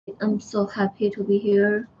I'm so happy to be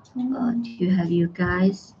here to have you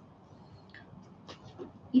guys.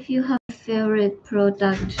 If you have a favorite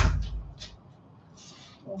product,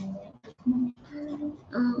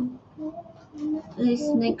 this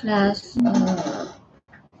necklace,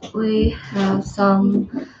 we have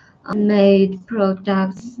some made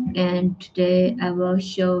products, and today I will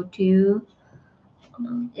show to you.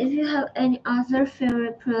 If you have any other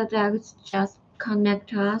favorite products, just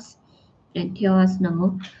connect us and tell us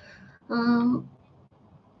no.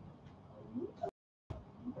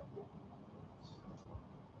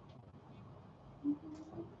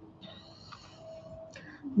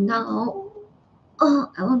 Now,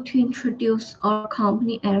 I want to introduce our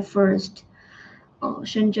company at first.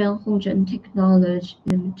 Shenzhen Technology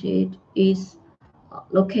Limited is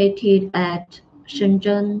located at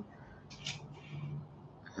Shenzhen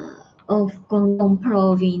of Guangdong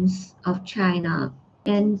province of China.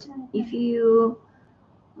 And if you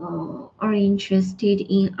are interested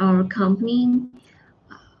in our company,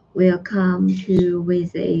 welcome to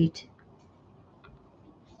visit.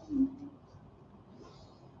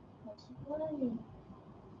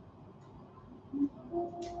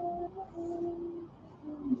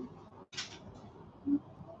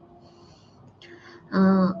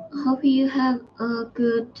 Hope you have a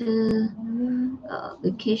good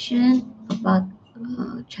vacation about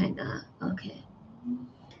China. Okay,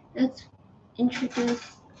 let's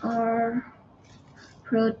introduce our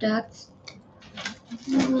products.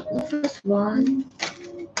 The first one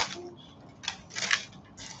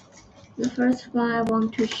I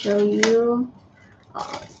want to show you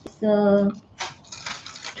is the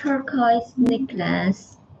turquoise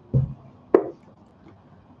necklace.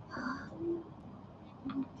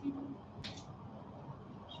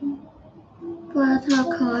 For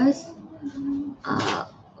turquoise,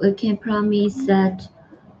 we can promise that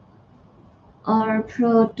our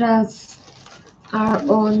products are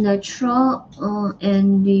all natural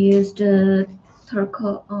and use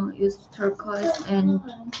turquoise and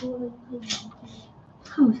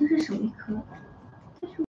好像是手一颗，但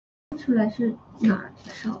是出来是哪儿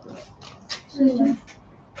少了，所以就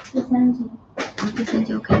第三集第三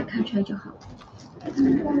集我可以看出来就好了。但是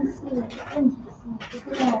问题是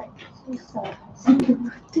不知道是少还是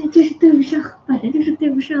对，就是对不上，反正就是对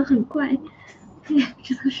不上，很怪，对，不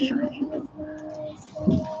知道是少还是多。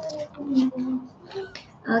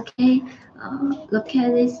Okay, look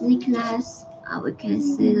at this necklace. We can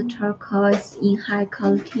see the turquoise in high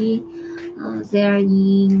quality. They are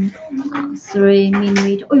in 3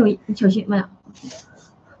 millimeter. 哎呦，你小心，妈呀！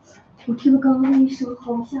我听到刚刚那一声，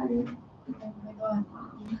好吓人。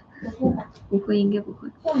不会，应该不会。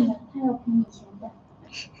会的，他要比以前的。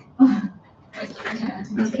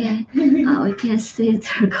Okay, we can see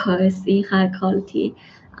turquoise in high quality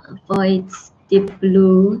for its deep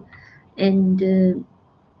blue, and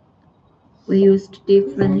we used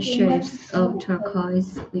different shapes of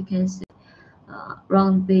turquoise. We can see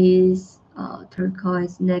round base,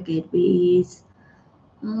 turquoise naked base,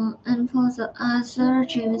 and for the other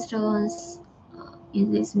gemstones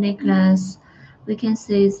in this necklace, we can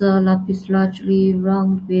see the lapis lazuli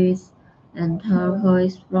round base and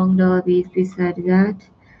turquoise round base beside that,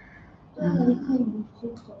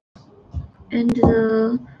 and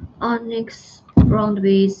the onyx round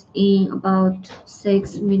base in about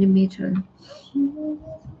 6 millimeter.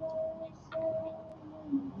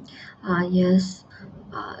 Yes,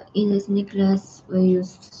 in this necklace we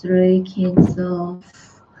used 3 kinds of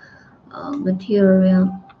material.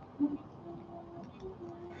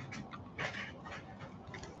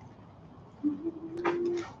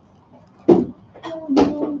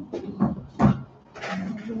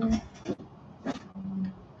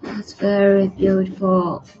 It's very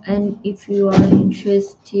beautiful, and if you are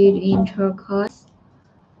interested in turquoise,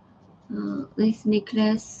 this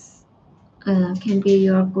necklace can be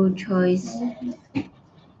your good choice.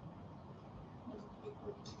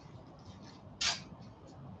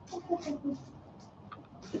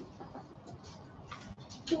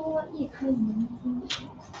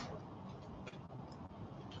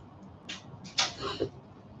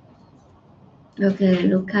 Okay,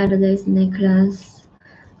 look at this necklace.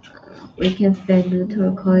 We can find the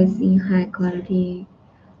turquoise in high quality.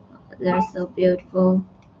 They're so beautiful,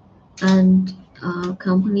 and our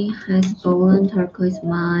company has own turquoise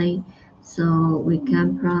mine, so we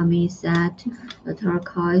can promise that the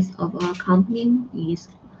turquoise of our company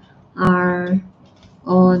are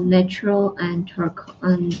all natural, and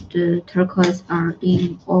turquoise are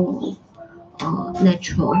in all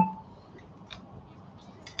natural.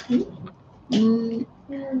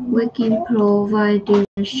 We can provide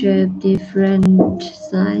different shape, different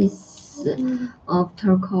size, is of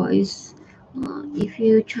turquoise. If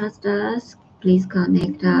you trust us, please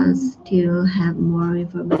connect us to have more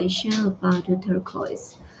information about the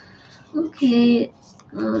turquoise. Okay,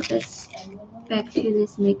 let's back to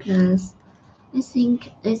this necklace. I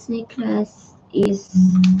think this necklace is.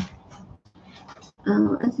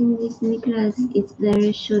 I think this necklace is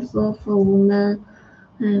very suitable for women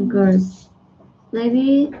and girls.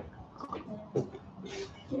 Maybe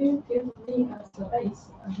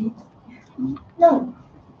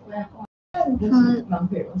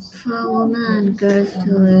for women and girls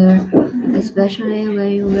to wear, especially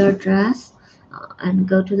when you wear dress and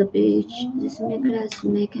go to the beach. This necklace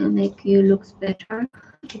can make you look better.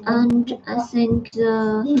 And I think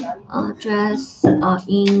the dress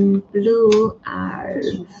in blue are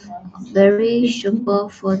very suitable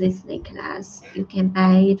for this necklace. You can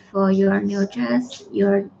buy it for your new dress,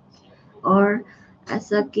 or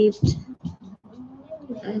as a gift,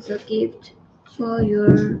 as a gift for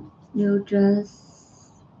your new dress.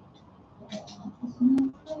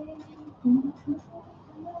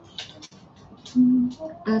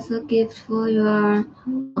 As a gift for your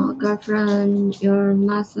girlfriend, your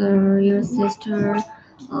mother, your sister,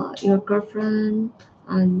 your girlfriend,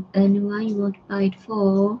 and anyone you want to buy it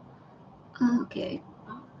for. Okay.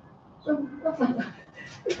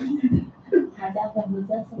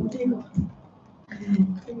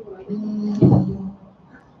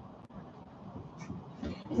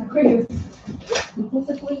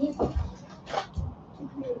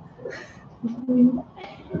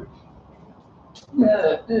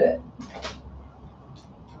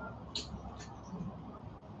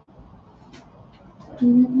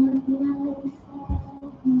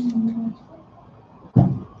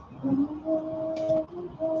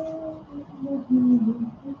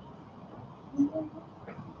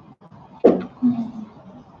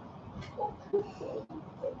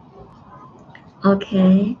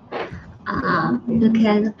 Okay. Look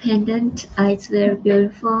at the pendant. It's very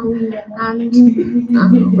beautiful.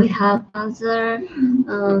 And we have other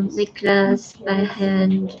necklace by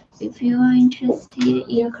hand. If you are interested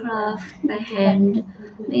in craft by hand,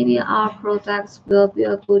 maybe our products will be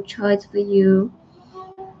a good choice for you.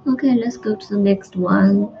 Okay, let's go to the next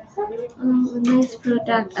one. The next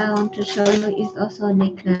product I want to show you is also a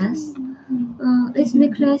necklace. This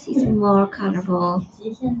necklace is more colorful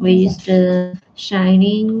with the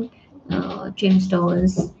shining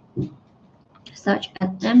gemstones such as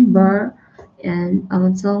amber and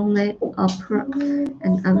amazonite,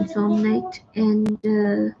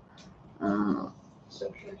 and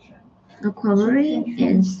aquamarine,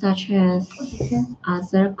 and such as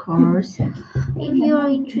other colors. If you are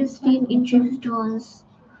interested in gemstones,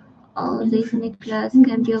 this necklace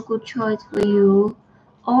can be a good choice for you.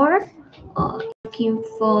 Or looking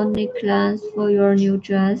for necklace for your new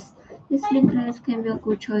dress, this necklace can be a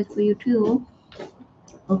good choice for you too.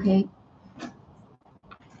 Okay.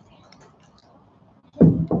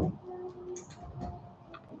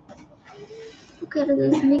 Look at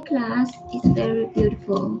this necklace. It's very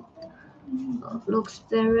beautiful. Looks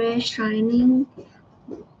very shining.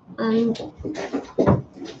 And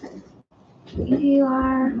if you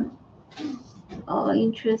are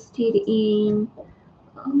interested in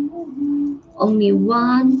only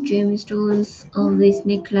one gemstones on this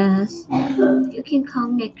necklace, you can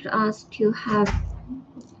connect us to have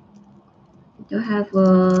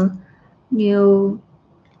a new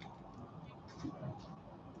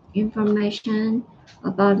information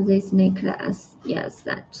about this necklace. Yes,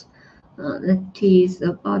 that is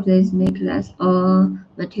about this necklace or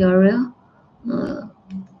material. Uh,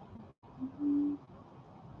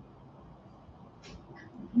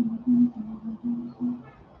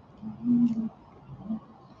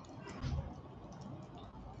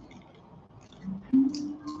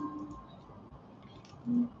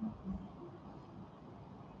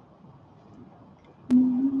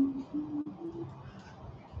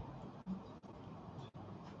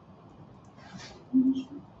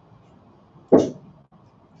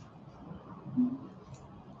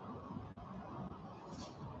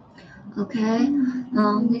 okay,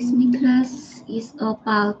 this necklace is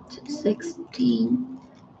about 16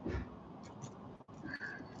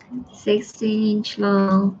 inch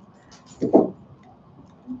long.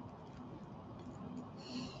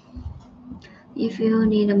 If you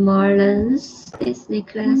need more length, this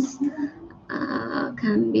necklace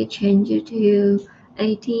can be changed to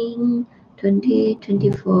 18, 20,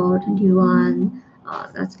 24, 21.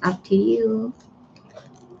 That's up to you.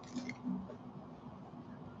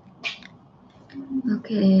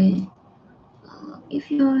 Okay. If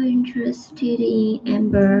you're interested in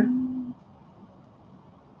amber,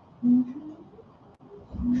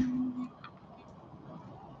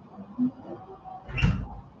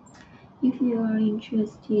 If you are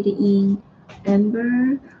interested in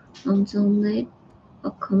amber, tanzanite,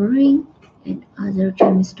 aquamarine, and other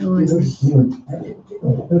gemstones,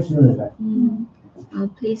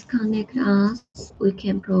 please connect us. We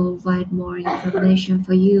can provide more information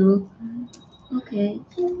for you. Okay.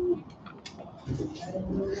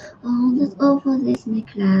 That's all for this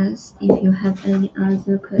necklace. If you have any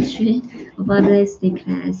other question about this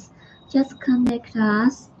necklace, just contact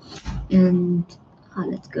us and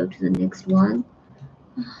let's go to the next one.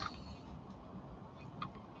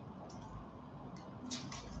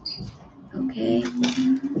 Okay,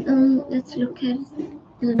 let's look at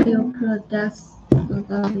the new products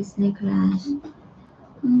about this necklace.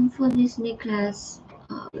 For this necklace,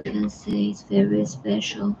 we can say it's very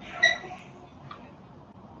special.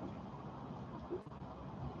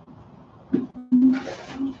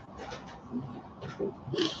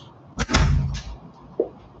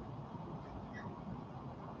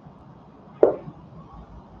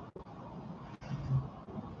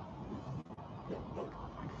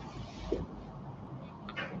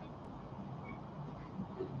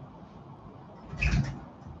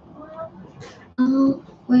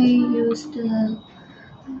 We used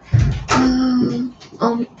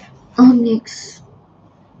onyx,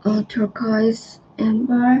 turquoise,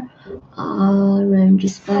 amber, orange,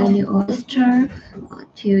 spiny, oyster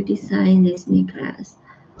to design this necklace.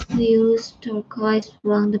 We use turquoise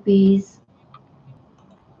round beads.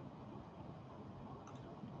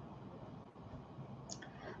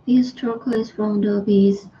 We use turquoise round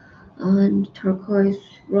beads and turquoise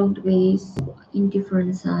round beads in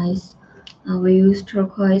different size. We use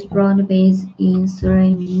turquoise round beads in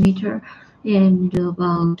 3 mm and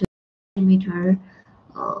about meter.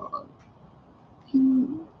 Uh,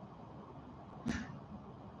 in,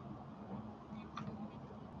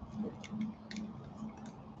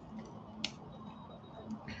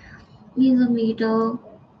 in the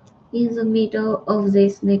middle of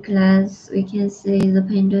this necklace, we can see the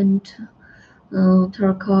pendant,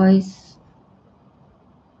 turquoise,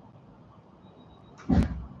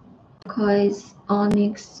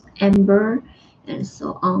 onyx, amber, and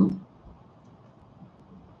so on.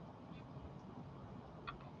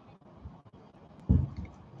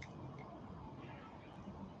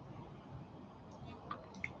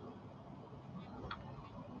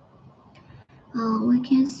 We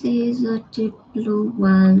can see the deep blue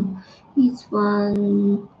one. It's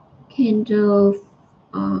one kind of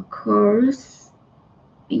coarse.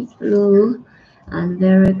 It's blue and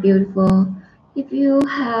very beautiful. If you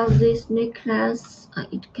have this necklace,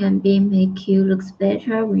 it can make you look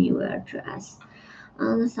better when you wear a dress.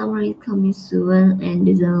 The summer is coming soon, and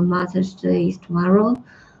the Mother's Day is tomorrow.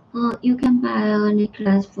 You can buy a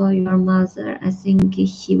necklace for your mother. I think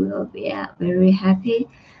she will be very happy.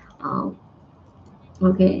 Um,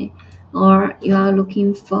 okay, or you are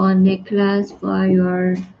looking for a necklace for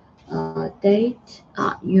your date,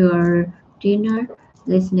 your dinner.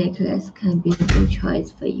 This necklace can be a good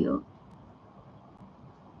choice for you.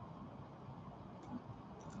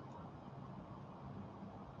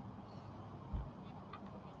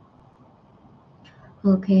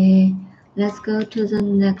 Okay, let's go to the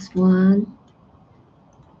next one.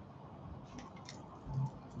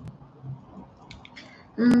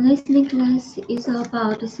 This necklace is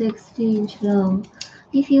about 16 inch long.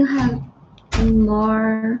 If you have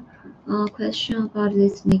more question about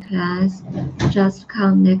this necklace, just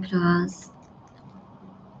contact us.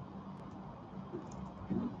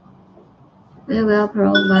 We will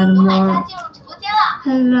provide more.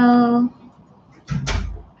 Hello.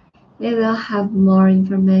 We will have more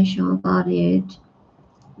information about it.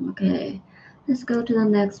 Okay, let's go to the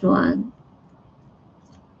next one.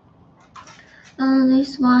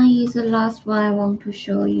 This one is the last one I want to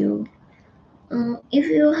show you. If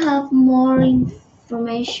you have more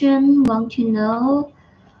information, want to know,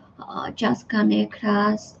 just connect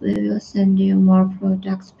us. We will send you more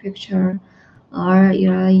products picture, or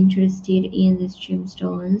you are interested in this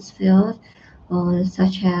gemstones field,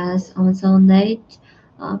 such as Amazonite,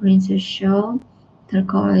 Princess Shell,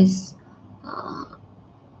 Turquoise, uh,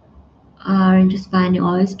 orange spiny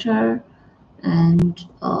oyster, and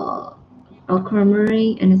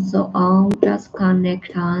aquamarine, and so on. Just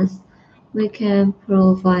connect us. We can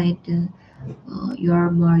provide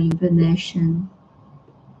your more information.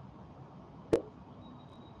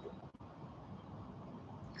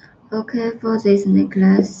 Okay, for this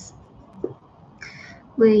necklace,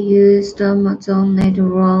 we used Amazonite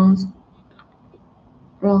round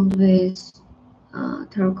with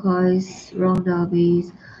turquoise round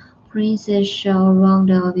beads princess shell round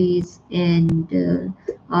obbies, and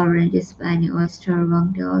orange spiny oyster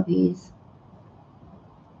round obbies.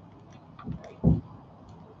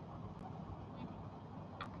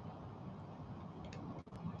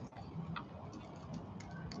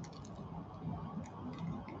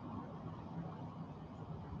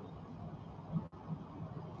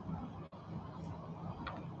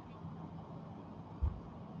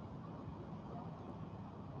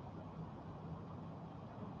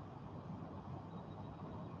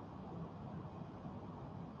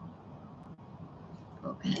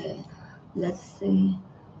 Okay, let's see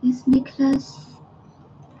this necklace.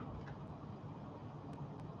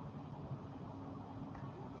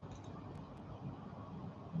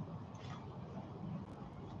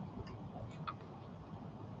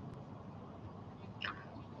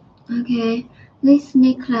 Okay, this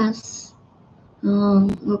necklace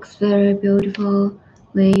looks very beautiful.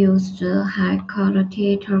 We used high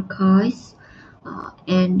quality turquoise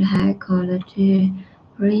and high quality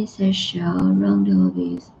princess shell round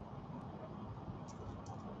obbies.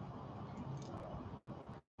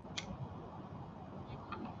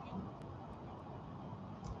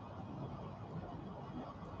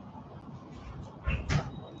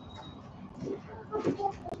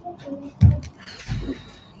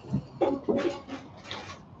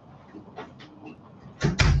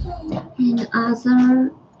 In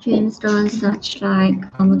other gemstones such like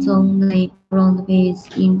Amazonite round beads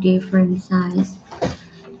in different sizes,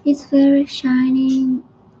 it's very shining.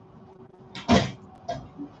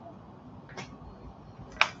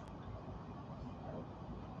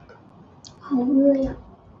 Hallelujah.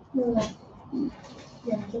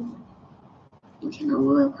 我天呐，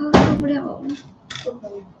我也快受不了了。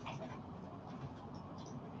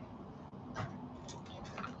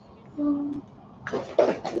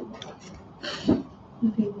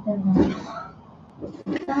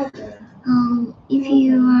If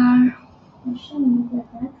you are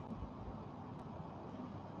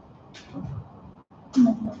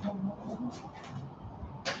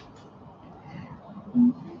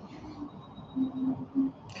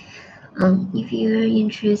if you are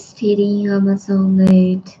interested in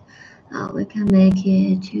Amazonite, we can make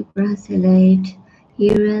it to bracelet,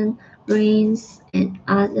 rings, and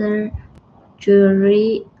other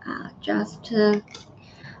jewelry. Just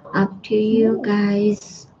up to you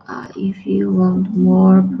guys. If you want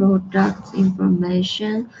more product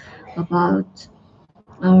information about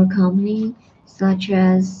our company, such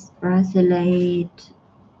as bracelet,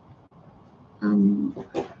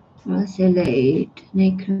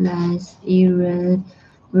 necklace,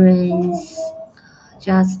 rings,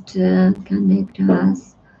 just connect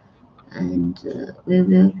us, and we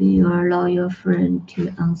will be your loyal friend to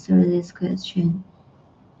answer this question.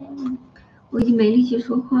 我已经没力气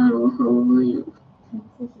说话了，我好饿呀！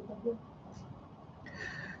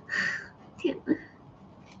天呐！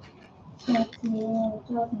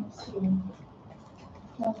叫什么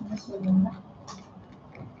水人吧？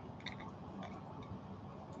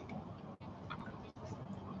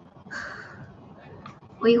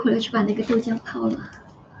我一会儿去把那个豆浆泡了。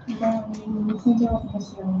你先叫什么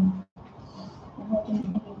水？然后就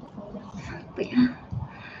不要。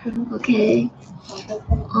Okay.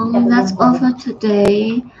 That's all for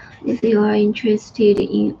today. If you are interested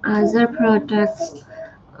in other products,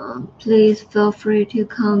 please feel free to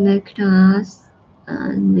contact us.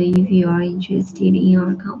 And if you are interested in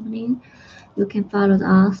our company, you can follow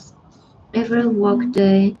us. Every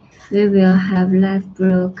workday, we will have live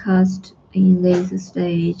broadcast in this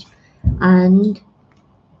stage, and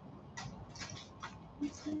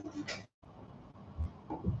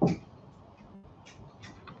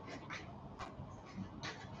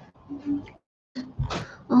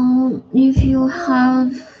if you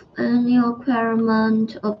have any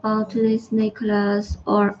requirement about this necklace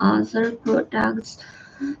or other products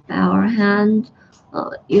by our hand,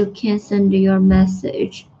 you can send your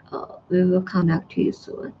message. We will contact you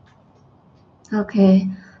soon. Okay,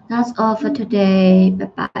 that's all for today. Bye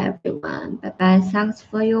bye everyone. Bye bye. Thanks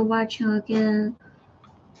for your watching again.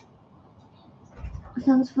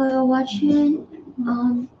 Thanks for your watching.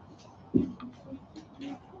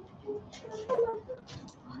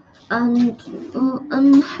 And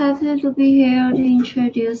I'm happy to be here to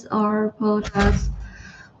introduce our products.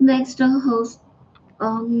 Next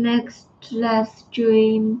live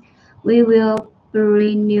stream, we will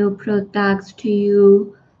bring new products to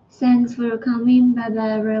you. Thanks for coming. Bye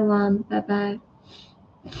bye everyone. Bye bye.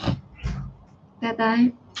 Bye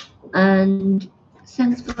bye. And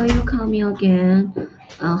thanks for you coming again.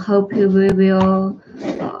 Hope we will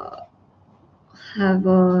have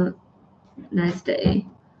a nice day.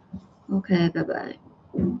 Okay, bye bye.